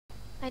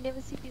I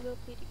never see people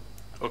play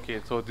it.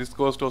 Okay, so this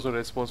ghost also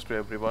responds to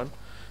everyone.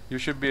 You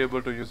should be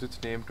able to use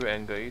its name to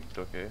anger it.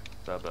 Okay,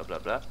 blah blah blah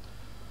blah.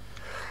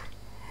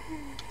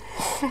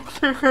 Ooh,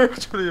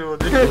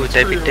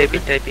 typing.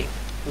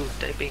 Ooh,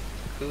 typing.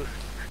 Ooh.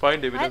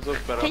 Find evidence What?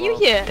 of paranormal. Can you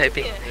hear?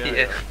 Typing.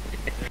 Yeah.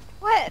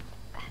 What?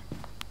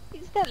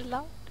 Is that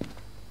loud?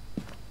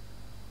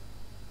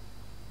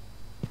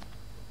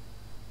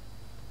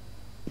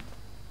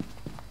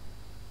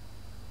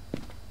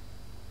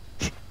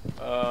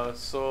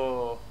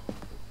 So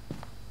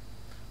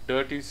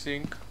dirty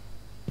sink,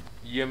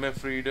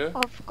 EMF reader,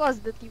 Of course,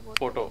 dirty water.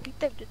 photo. We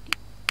type dirty.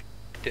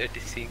 Dirty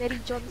sink. Mary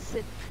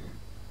Johnson.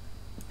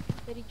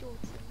 Mary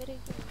Johnson. Mary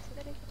Johnson.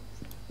 Mary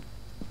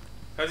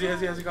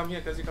Johnson. Kazi, come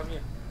here. Kazi, come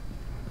here.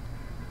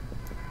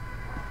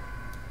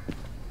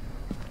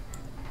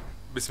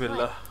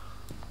 Bismillah.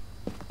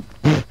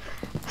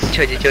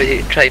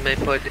 Joji, try my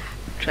pod,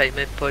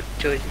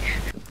 Joji.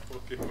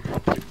 Okay.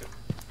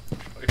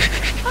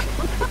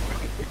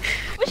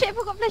 Oh shit, I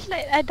forgot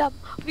flashlight. I dumb.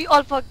 We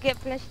all forget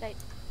flashlight.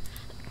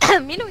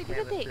 Milo, you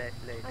didn't take.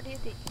 Flashlight. How do you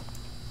take?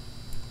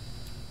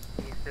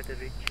 He's not a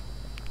rich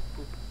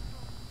poop.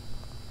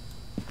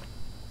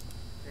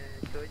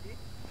 Joji?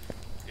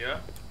 Yeah.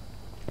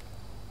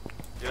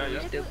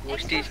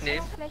 What's the ghost's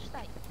name?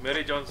 Flashlight.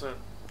 Mary Johnson.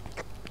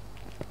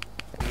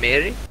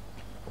 Mary?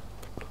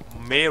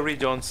 Mary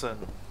Johnson.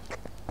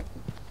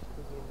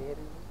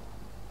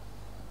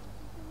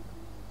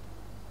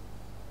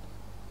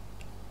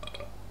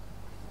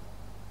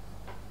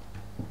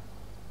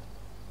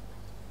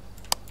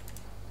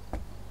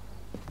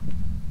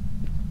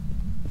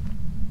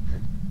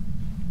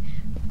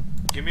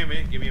 Give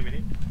me a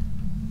minute.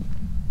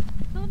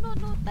 No,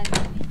 time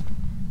me.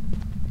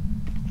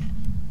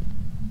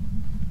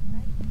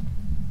 Right.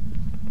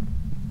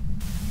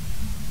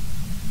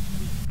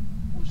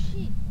 Oh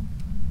shit.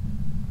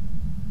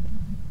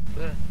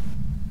 Where?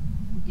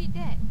 Who did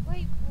that?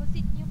 Why was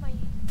it near my ear?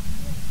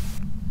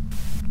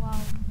 Wow. I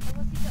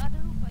was in the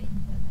other room, but it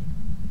felt like...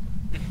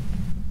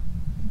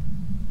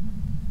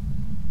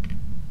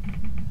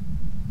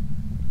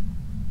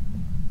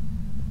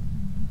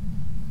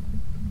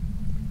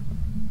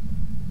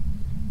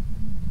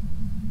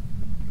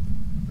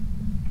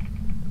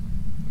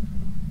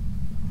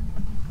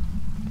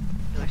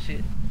 Oh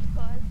shit.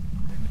 God.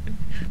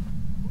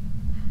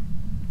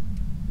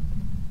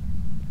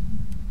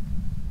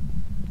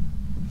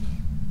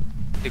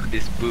 Look at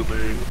this boomer.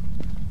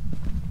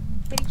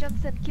 Mary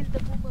Johnson, kill the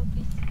boomer,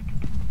 please.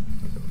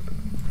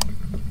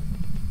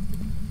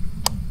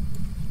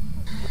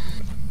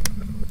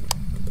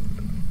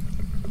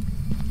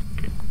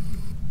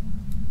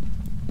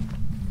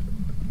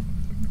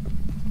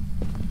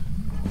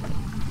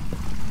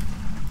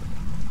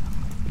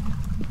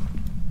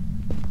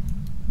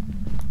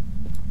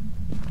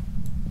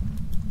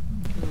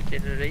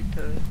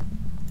 Generator.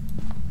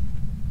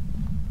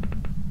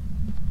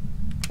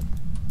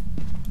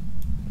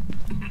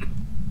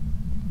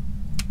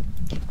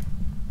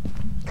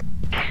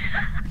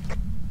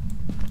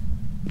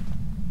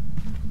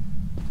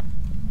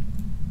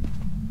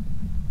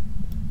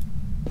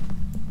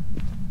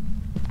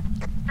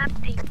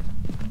 Nothing.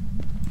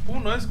 Oh,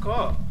 nice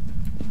car.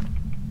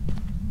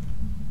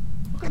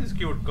 Look at this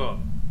cute car.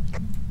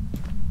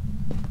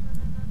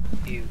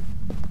 You.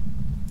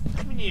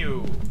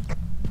 New.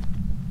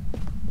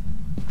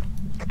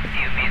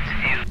 You means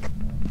you.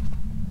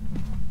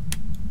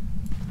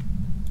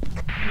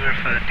 You are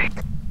farting.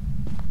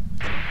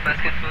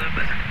 Basketball.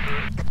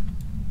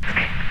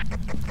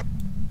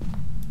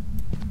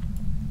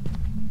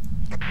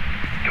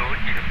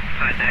 Don't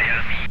padaya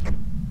me.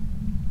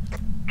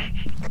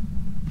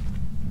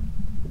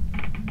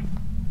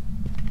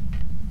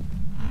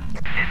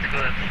 Let's go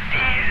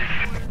upstairs.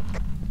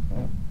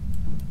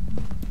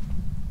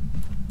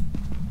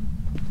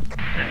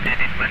 And then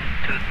in 1,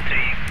 2,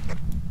 3,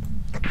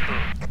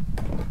 4.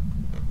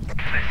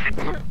 5,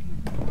 6.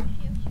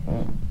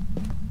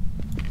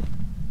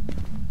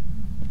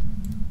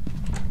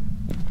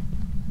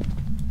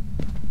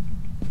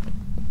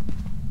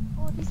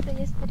 Oh, this is the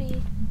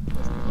yesterday's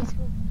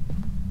room.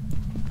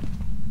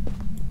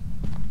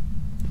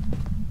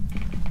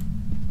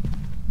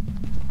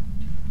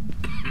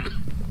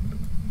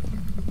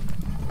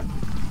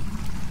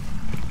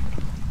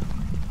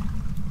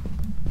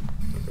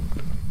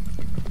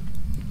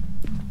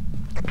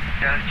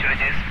 Now George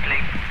is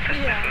playing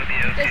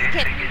Phasmophobia. Just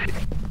get me.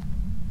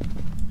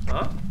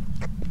 Huh?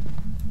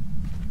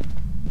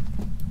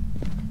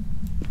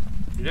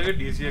 Did I get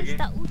DC again?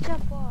 Start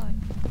ucap boy.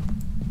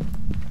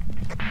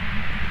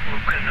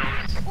 Open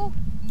nose. Oh,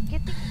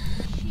 getting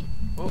shit.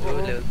 Oh,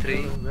 level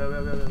 3. Where?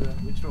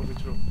 Which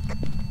room?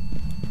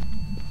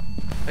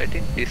 I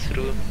think this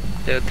room.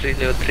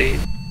 Level 3.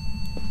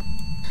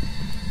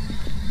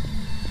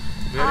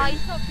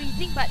 It's not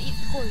freezing, but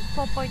it's cold.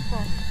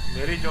 4.4.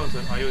 Mary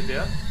Johnson, are you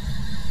there?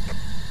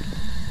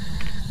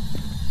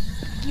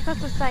 Give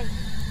us a sign.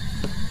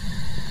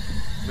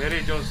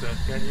 Mary Johnson,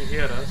 can you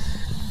hear us?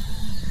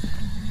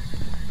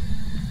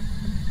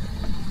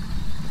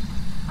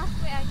 Ask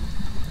where are you?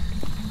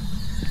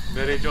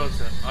 Mary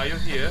Johnson, are you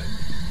here?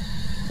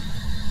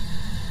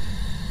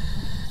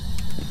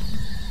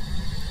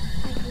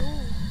 Are you?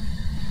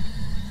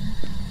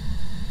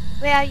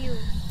 Where are you?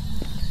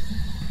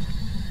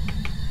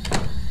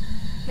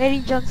 Mary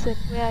Johnson,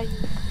 where are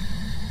you?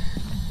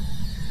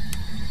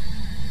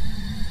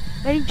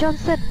 Mary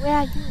Johnson, where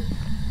are you?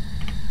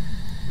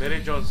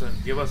 Mary Johnson,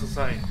 give us a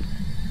sign.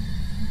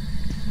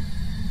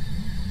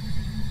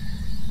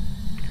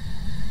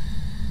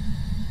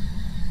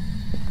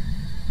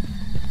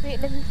 Wait,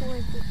 let me forward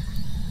it.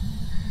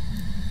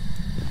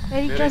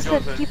 Mary Mary Johnson,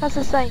 Johnson. give us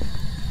a sign.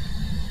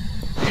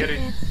 Mary,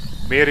 Man.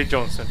 Mary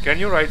Johnson, can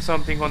you write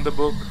something on the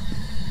book?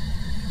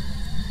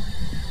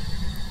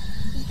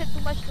 Is that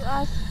too much to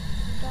ask?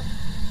 Jump.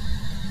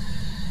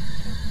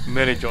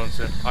 Mary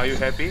Johnson, are you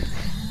happy?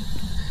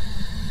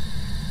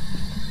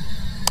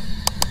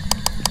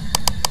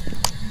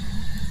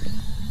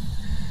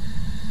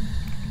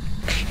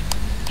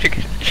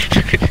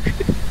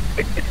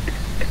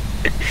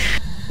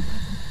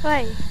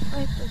 Why?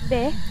 Why put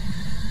there?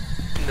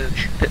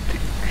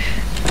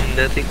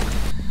 Nothing.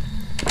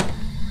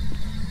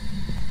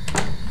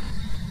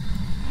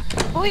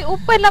 Oi,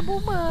 open lah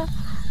boomer.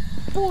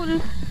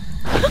 Pull.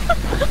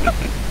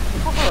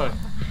 Come on.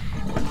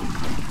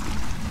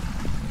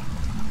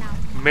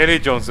 Mary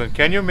Johnson,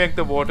 can you make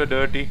the water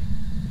dirty?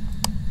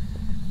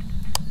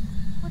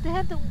 What the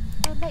hell?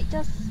 The light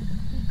just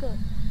flicker.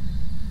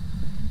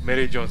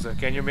 Mary Johnson,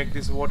 can you make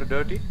this water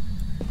dirty?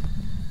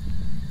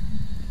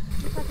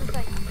 Give us a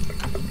sign.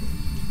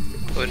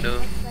 Oh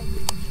no.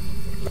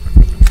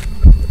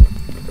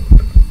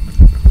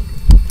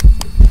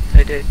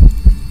 I did.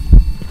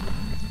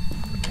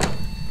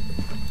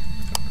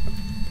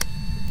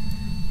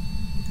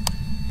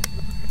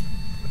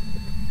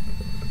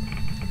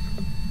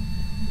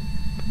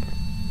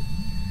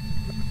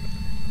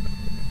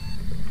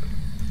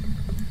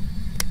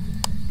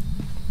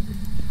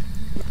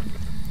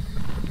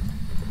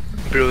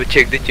 Bro,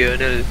 check the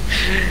journal.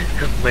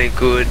 Oh my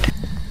god.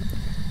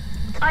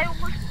 I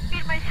almost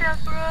peed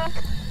myself, bro.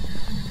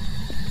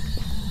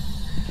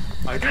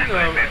 I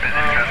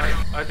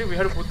think we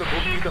had to put the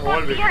book in the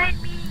hallway.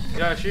 Behind me.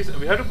 Yeah,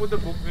 we had to put the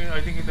book in,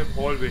 I think, in the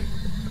hallway.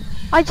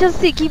 I just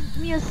said give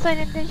me a sign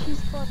and then she's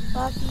gone,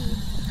 Barbie.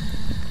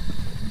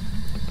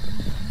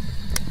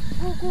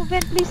 Go,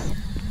 Van, please.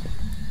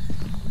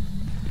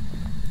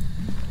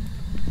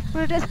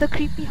 Bro, that's the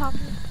creepy hummy.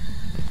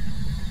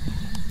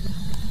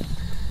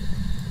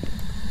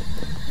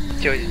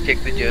 Check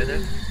the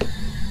journal.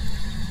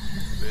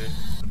 Wait.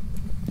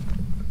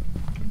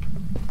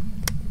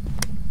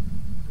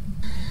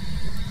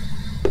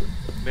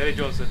 Mary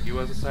Johnson, give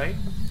us a sign.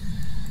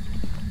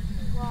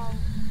 Wow.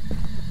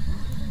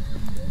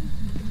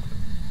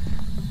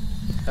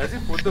 Has he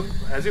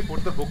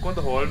put the book on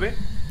the hallway?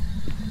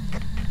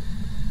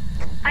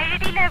 I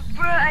already left,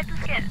 bro. I'm too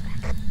scared.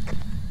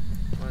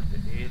 What the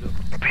hell?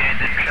 Behind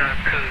the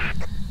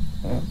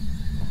circle.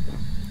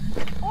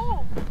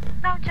 Oh,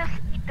 now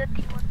just need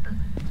dirty water.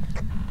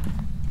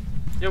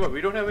 Yeah, but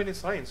we don't have any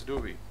signs, do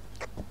we?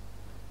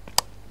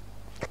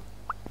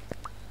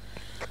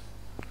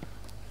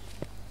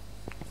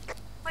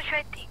 What should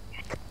I think?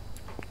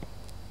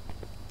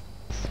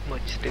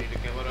 Much Take the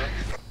camera.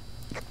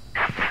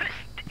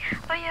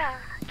 Oh yeah,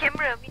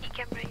 camera, mini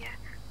camera, yeah.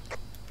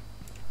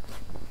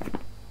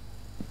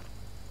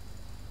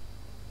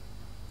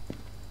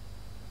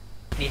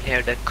 We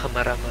have the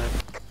cameraman.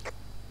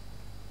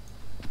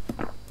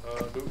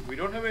 We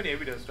don't have any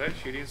evidence, right?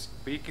 She didn't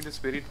speak in the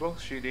spirit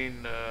box. She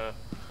didn't.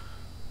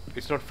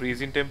 It's not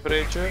freezing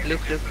temperature. Look.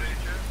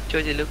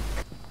 Georgie, look.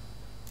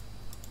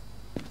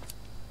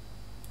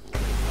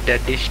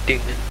 That dish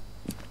thing.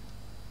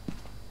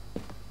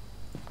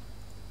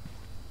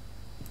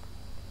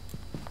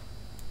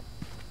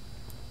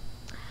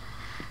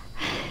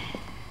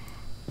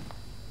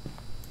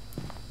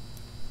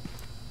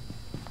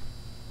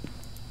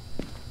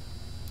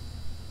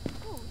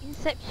 Oh,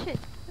 Inception.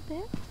 What the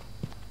hell?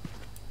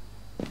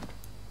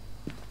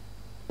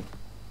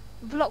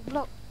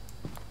 Vlog.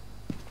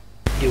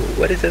 Yo,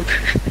 what is up?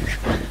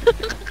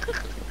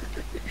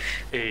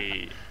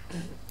 Hey,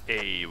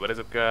 what is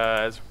up,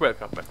 guys?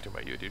 Welcome back to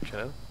my YouTube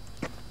channel.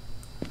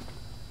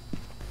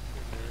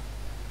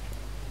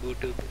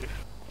 YouTube.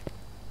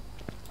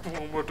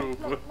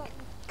 Vlog.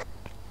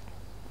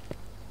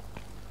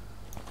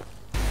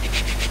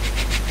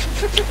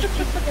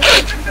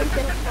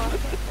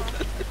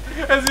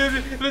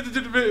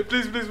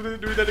 Please,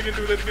 do that again.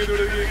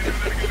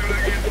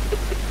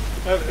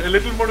 A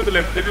little more to the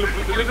left,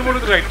 little more to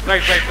the right.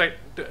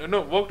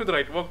 No, walk to the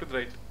right. Walk to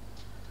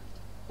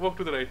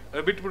the right.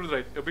 A bit to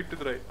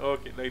the right.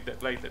 Okay, like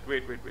that.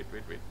 Wait.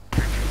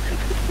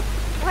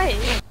 Why?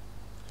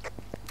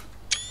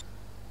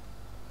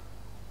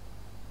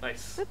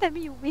 Nice. Don't tell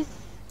me you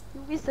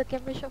miss the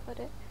camera shot for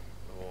that.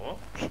 No,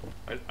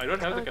 I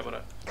don't have the Okay.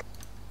 camera.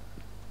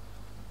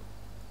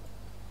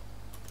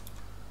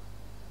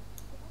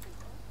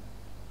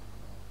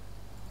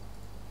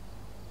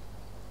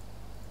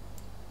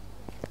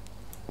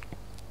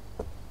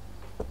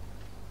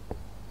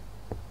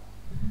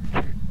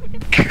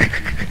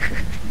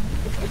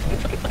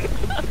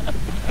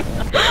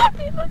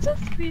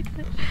 sweet.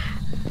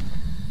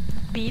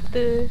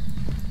 Peter.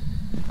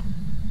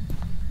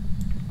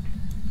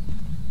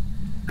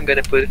 I'm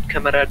gonna put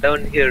camera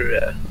down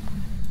here.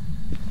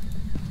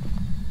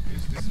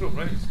 It's this room,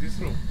 right? It's this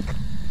room.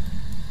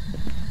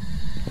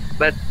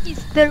 But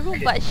It's the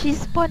room, but she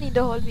spawned in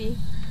the hallway.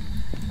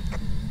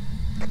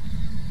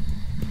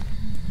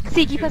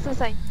 See, give us a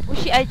sign. Oh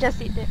shit, I just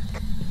said that.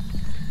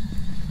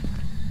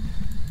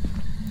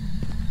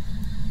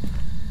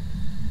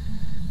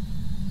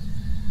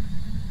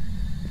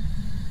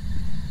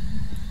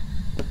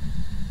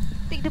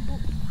 Take the book.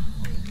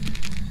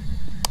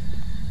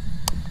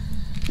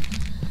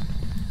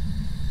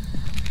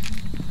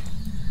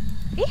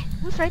 Eh?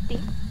 Who's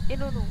writing? Eh,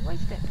 no, what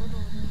is that? Oh, no.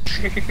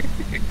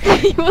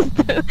 It was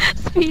the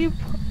spirit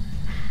box.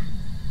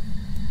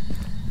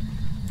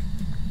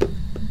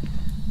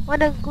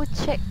 Wanna go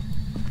check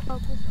how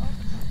goes out?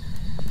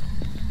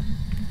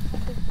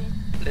 What the vent?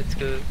 let's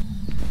go.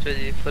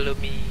 Joji, follow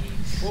me.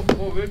 Oh,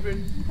 wait.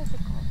 Give us a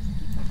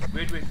cops.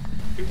 Wait.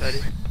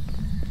 Sorry.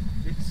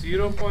 It's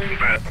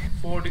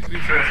 0.4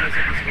 degrees Celsius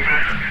in this room.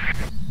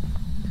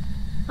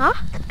 Huh?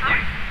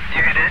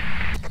 You hear that?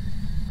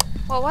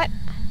 What?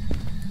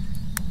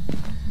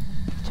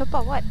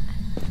 Chopa, what?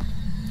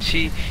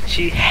 She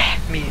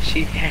had me.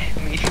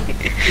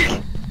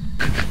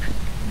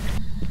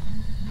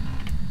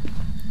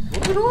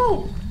 What to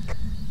do?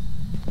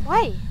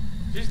 Why?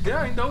 She's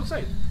there in the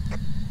outside.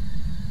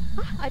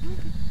 Huh? I don't...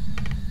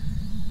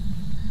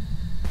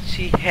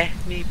 She had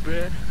me,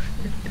 bruh.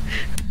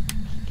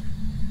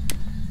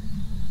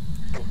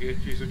 Okay,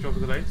 she switch off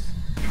the lights.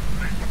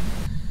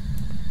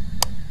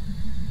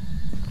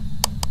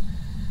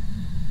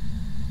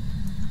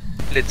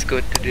 Let's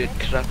go to the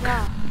truck.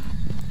 Yeah.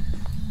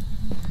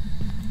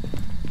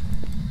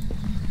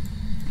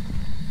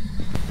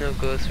 No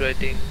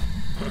ghostwriting.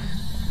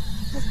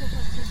 Just go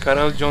first.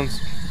 Carol Jones.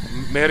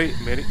 Mary.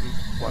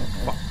 What?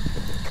 Fuck.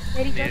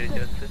 Mary Mary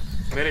Johnson. Johnson.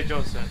 Mary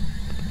Johnson.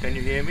 Can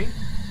you hear me?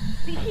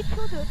 Did he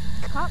throw the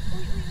cup?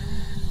 Oi.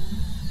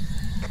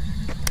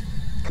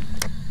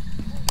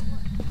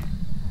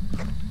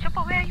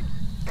 Chopa, where are you?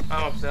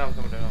 I'm upstairs. I'm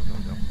coming down.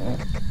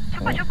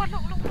 Chopa,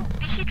 look.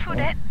 Did he throw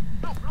that?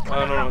 Look.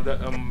 No. That,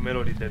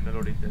 Melody dead.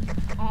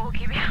 Oh,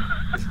 okay.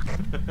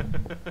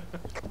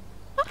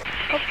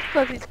 Of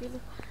course it's below.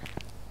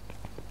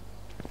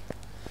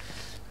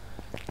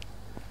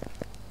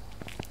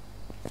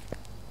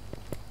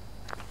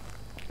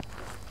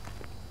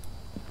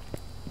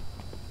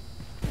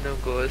 No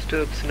ghost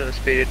orbs, no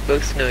spirit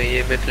box, no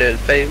EMF level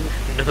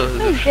 5, no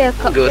is there a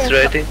cup?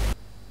 ghostwriting.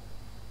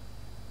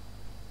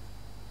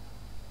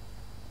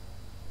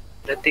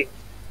 Nothing.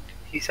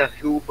 He's a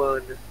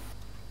human.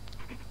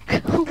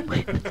 Oh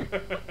my.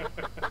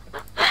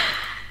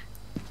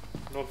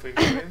 No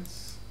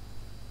fingerprints.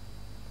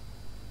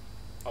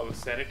 Our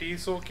sanity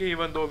is okay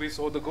even though we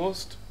saw the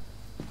ghost.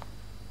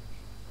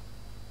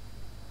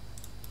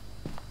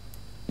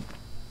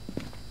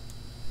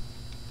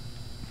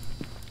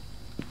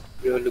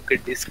 Yo, look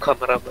at this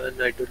camera,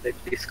 man. I don't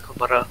like this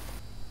camera.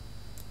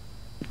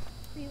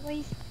 Wait, why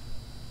is...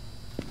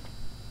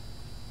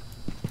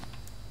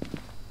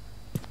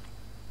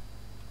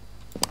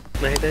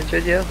 Mahitan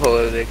Choja,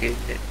 hallway ke.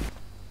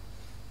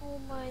 Oh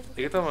my.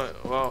 ඒක තමයි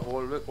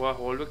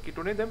හෝල්ව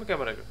කිටුනේ දැම්ම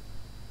camera එක.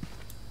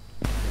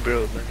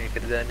 Bro, man,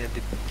 ඒකට දාන්නේ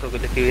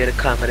ඔයගොල්ලෝ කිව්වේ අර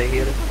කාමරේ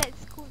කියලා.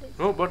 That's cool.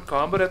 No, but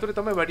කාමරය ඇතුලේ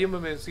තමයි වැඩියම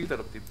මේ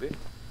සීතල තිබ්බේ.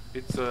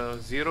 It's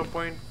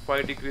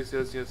 0.5 degrees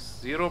Celsius.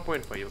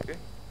 0.5, okay?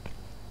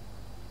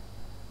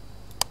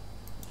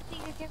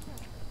 Take the camera.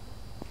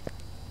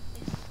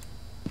 Yes.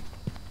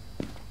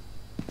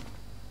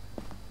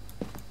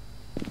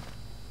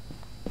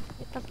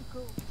 Let us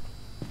go.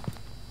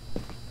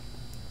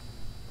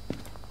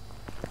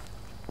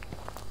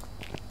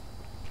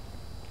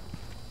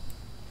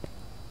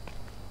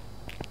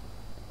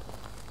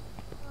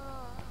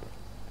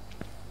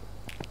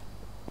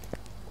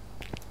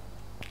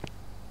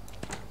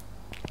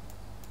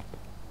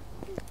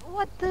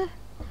 What the?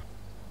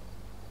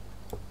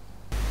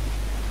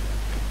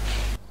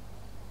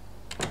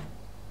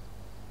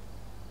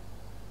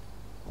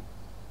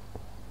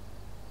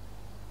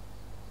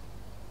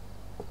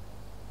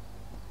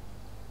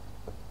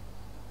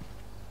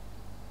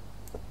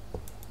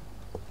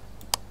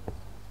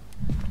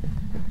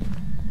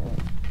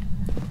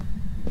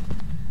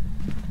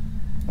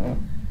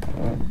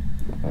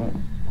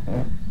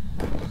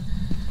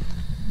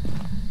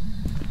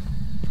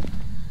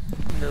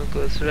 No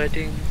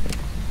ghostwriting.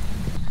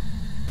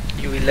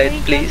 You will light,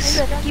 please.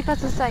 Give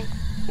us a sign.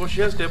 Oh, she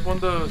has step on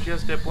the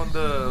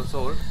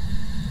sword.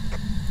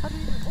 How do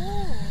you...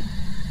 Oh.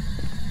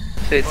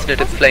 So it's not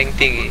a flying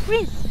thingy.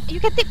 Prince, you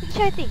can take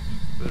picture, I think.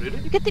 Really?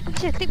 You can take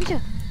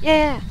picture.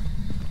 Yeah.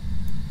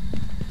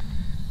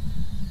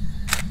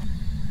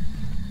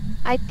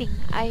 I think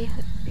I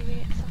heard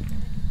something.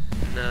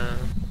 Nah.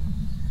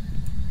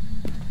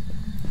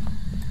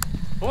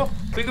 Oh,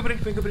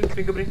 fingerprint.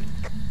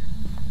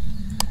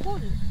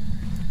 Cool.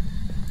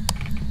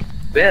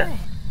 Where?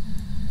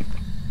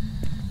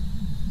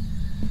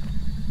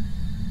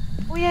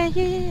 Oh yeah,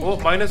 yeah, yeah, yeah. Oh,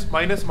 minus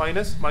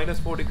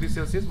 4 degrees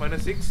Celsius,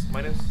 minus 6,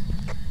 minus.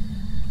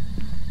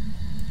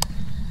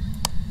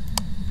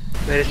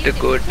 Where is the Use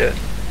it, code? check.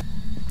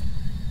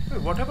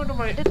 Wait, what happened to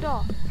my. The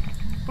door.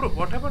 Bro,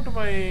 what happened to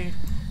my.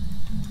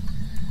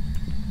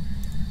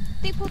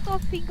 Take photo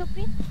of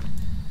fingerprint.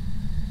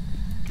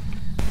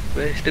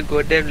 Where is the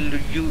goddamn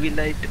UV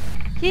light?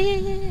 Yeah, yeah,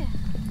 yeah, yeah.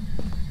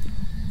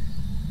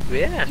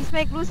 Where? Is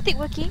my glue stick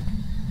working?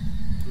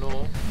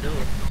 No. No.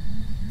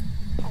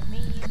 Oh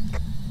man.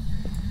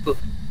 Oh,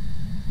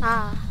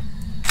 Ah.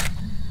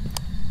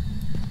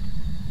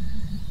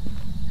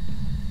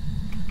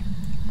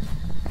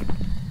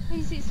 Why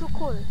is it so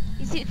cold?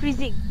 Is it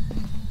freezing?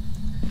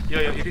 Yeah,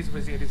 it is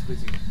freezing, it is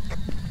freezing.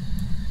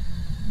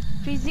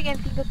 Freezing and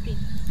fingerprint.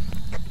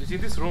 It's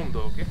in this room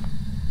though, okay?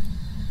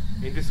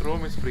 In this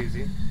room it's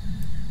freezing.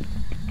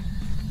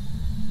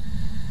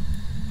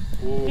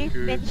 Okay,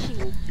 Banshee.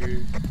 okay.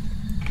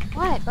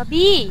 What,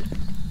 Bobby?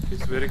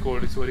 It's very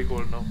cold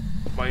now.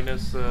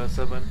 Minus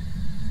 7.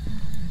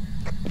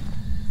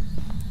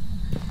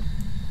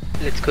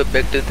 let's go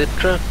back to the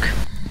truck.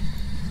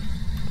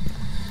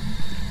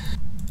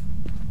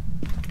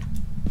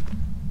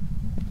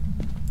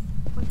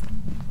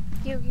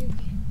 Okay, okay,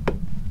 okay.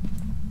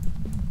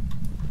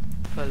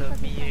 Follow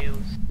me. Here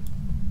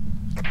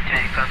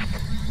Here you come.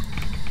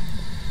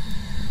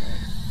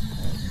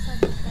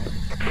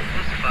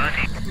 Who's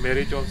farting?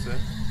 Mary Johnson,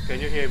 can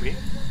you hear me?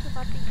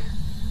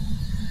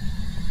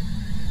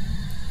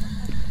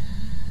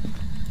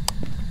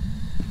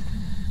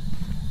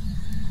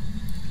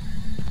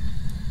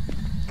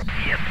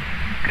 Yep.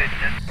 Good.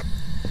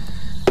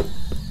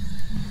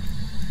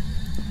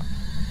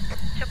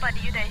 Cepat,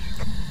 did you die?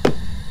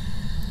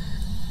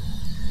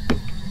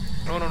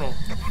 No.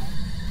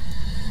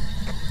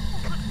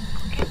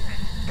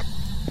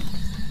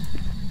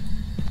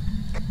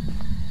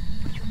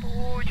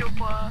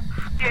 Coba.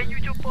 Biar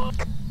you coba.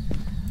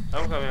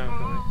 I'm coming.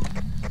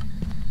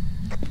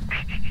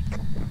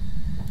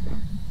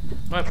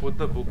 I put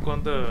the book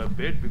on the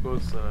bed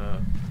because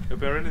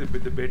apparently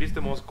the bed is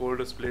the most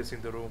coldest place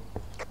in the room.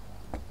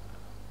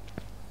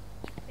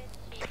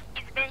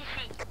 It's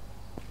Banshee.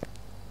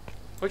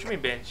 What do you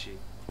mean Banshee?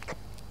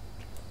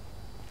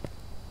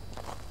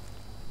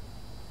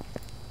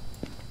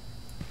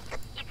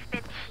 It's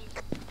Banshee.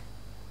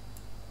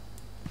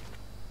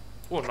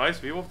 Oh, nice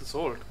view of the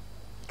salt.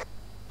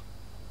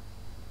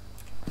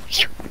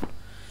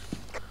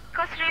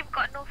 Cause Rave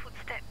got no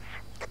footsteps.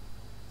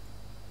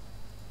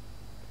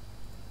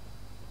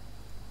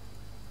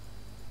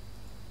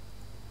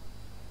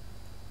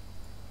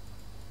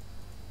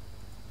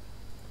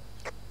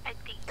 I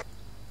think.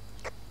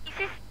 It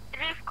says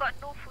Rave got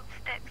no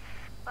footsteps,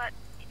 but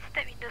it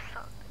stepped in the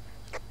salt.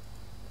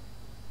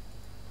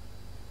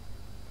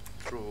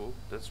 True,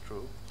 that's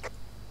true.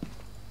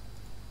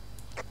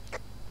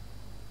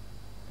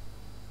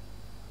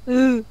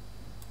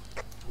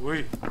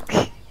 Wait.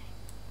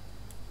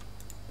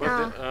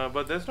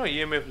 But there's no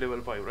EMF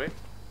level 5, right?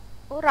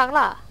 Orang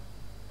lah.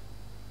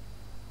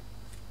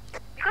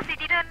 Because it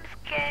didn't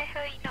scare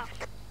her enough.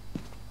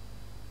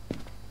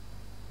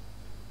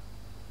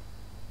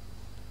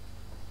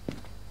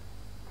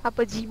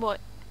 Apa Gmod?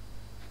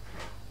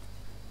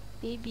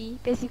 Baby,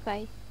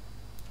 pacify.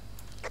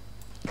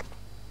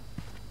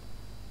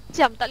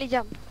 Jam, tak boleh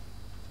jam.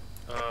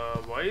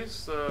 Why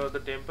is the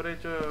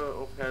temperature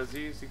of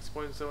Hazy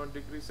 6.7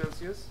 degrees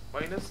Celsius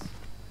minus?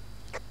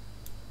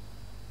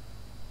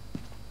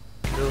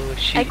 No,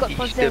 she I got is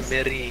possessed. the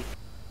Mary.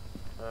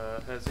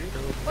 Hazy?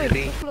 No, Oi,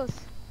 Mary. so close.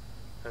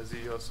 Hazy,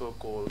 you're so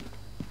cold.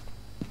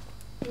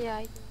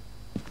 Yeah, I know.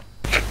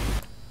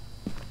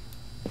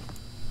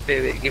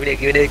 Wait, give me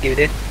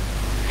that.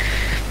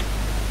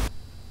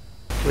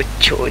 Oh,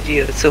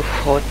 Georgie, you're so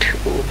hot.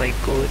 Oh my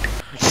god.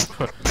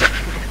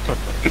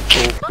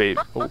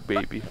 Oh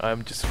baby,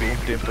 I'm just room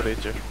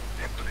temperature.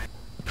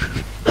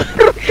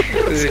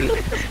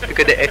 Look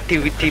at the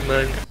activity,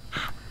 man.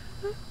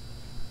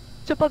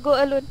 Cepat go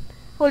alone.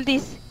 Hold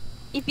this.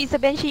 If it's a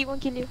Banshee, it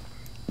won't kill you.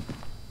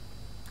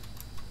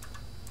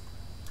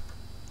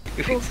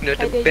 If Oh, it's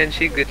not I a dare you.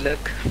 Banshee, good luck.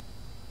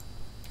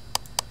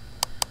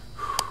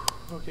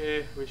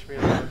 Okay, wish me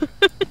luck.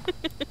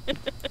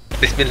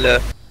 Bismillah.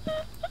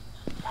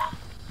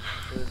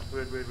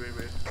 Wait.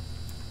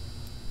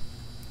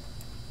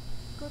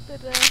 Go to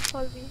the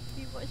hallway.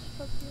 We watch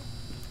from here.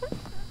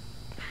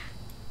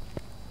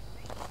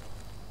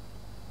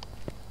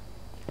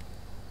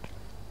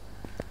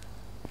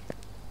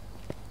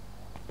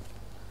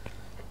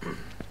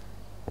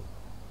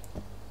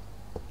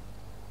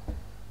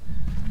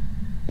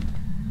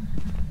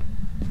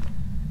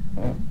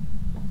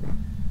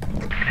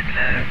 Good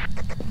luck.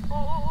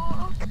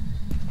 Oh.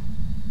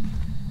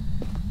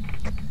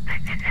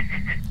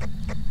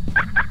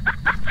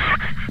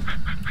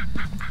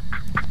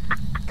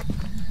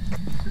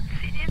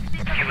 Seriously?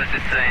 Give us a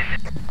sign.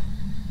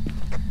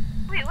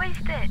 Wait, what is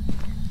that?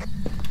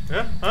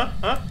 Huh?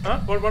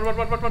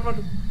 What?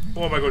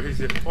 Oh my god, he's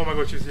here. Oh my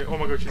god, she's here. Oh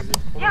my god, she's here.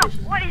 Oh my Yeah, god, she's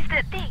here. what is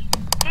that thing?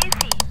 Can you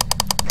see?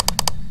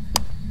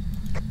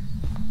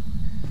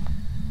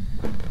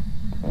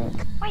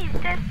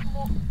 is that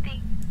smoke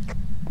thing?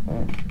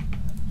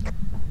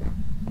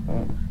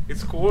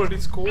 It's cold,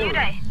 it's cold. Did you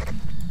die?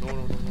 No,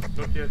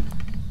 not yet.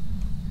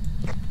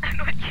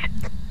 Not yet.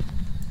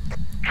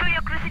 Throw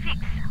your crucifix.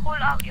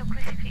 Hold out your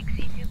crucifix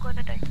if you're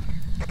gonna die.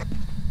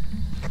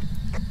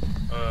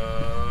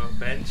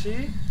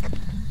 Banshee?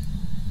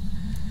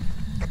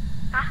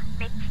 Ah,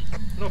 Benchy.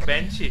 No,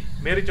 Banshee.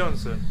 Mary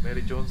Johnson.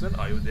 Mary Johnson,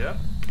 are you there?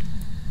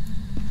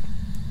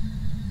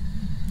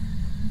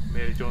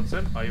 Mary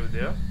Johnson, are you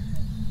there?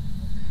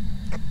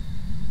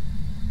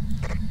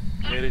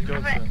 Mary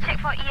Johnson. Check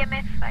for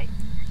EMF 5.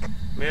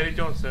 Mary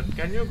Johnson,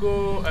 can you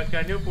go,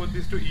 can you put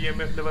this to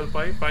EMF level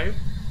 5? 5?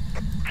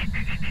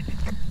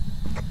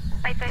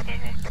 5.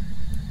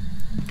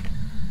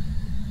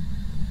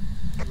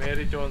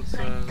 Mary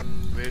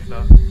Johnson, wait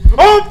la.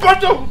 Oh,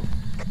 bottom!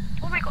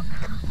 Oh my god.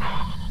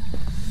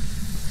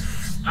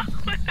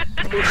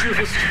 Oh, she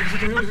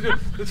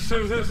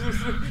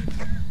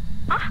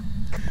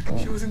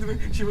was in the way,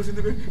 she was on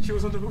the bed, she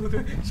was in the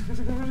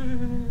bed.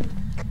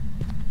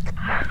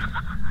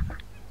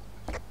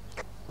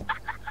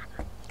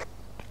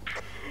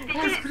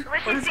 Was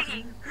she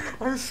singing?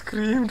 I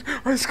screamed.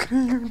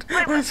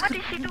 Wait, what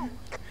did she do?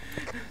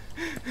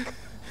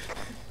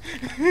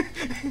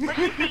 Was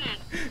she singing?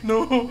 No,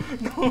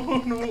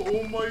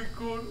 oh my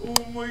god,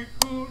 oh my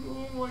god.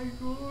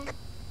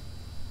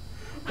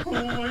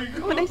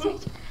 What I say?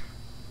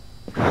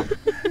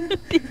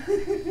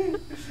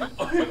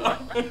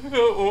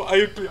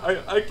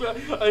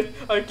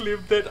 I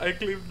clipped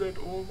that,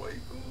 oh my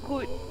god.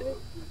 Good.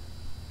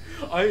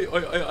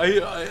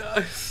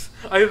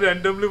 I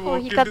randomly Oh,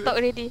 walked he into can't talk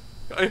already.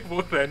 I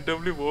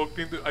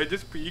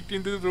just peeked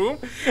into the room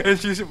and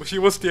she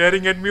was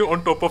staring at me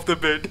on top of the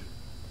bed.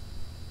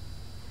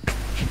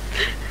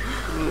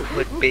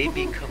 But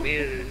baby, come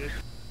here.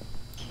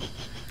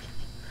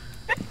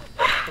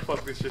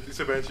 Fuck this shit, it's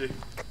a banshee.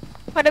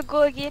 Wanna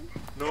go again?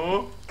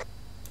 No.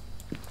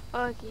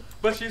 Okay.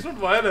 But she's not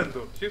violent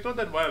though. She's not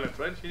that violent,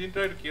 right? She didn't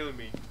try to kill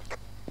me.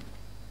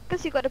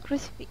 Because you got a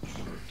crucifix.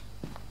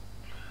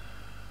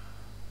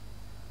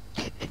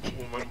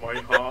 Oh my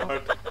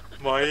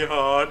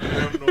heart. You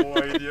have no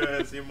idea.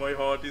 I see my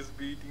heart is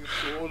beating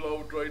so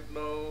loud right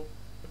now.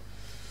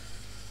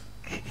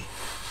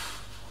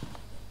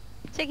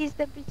 Check his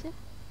temperature.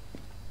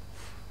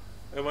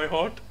 Am I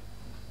hot?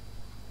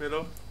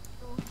 Hello?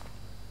 No.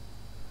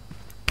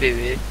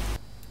 Baby,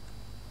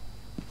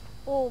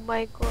 Oh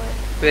my god.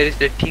 where is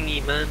the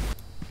thingy, man?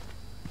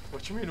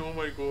 What you mean, oh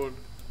my god?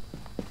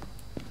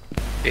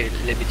 Wait,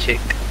 let me check.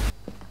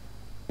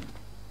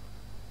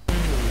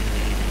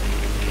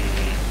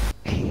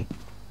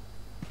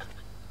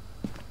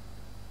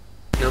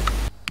 Nope.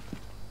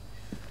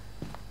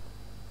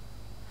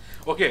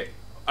 Okay,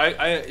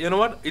 you know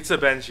what? It's a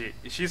banshee.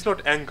 She's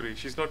not angry.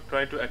 She's not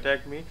trying to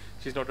attack me.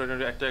 She's not trying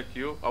to attack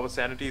you. Our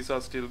sanities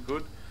are still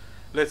good.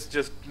 Let's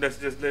just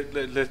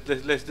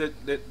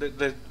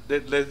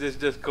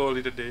call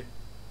it a day.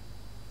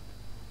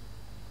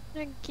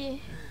 Okay.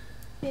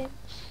 Bench.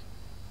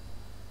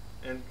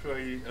 And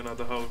try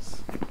another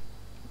house.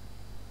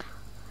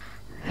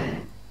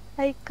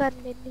 I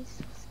can't let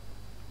this.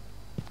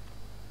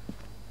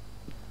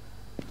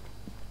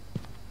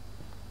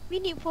 We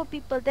need 4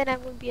 people, then I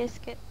won't be as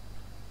scared.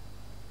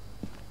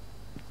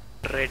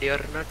 Ready or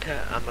not,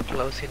 I'm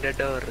closing the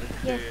door.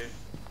 Yes.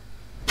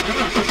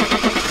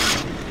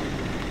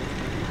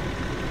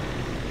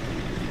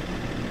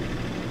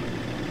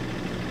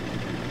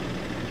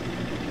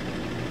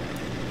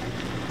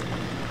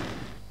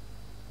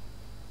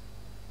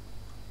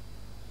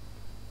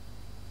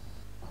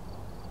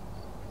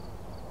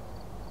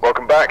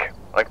 Welcome back.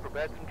 I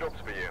prepared some jobs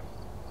for you.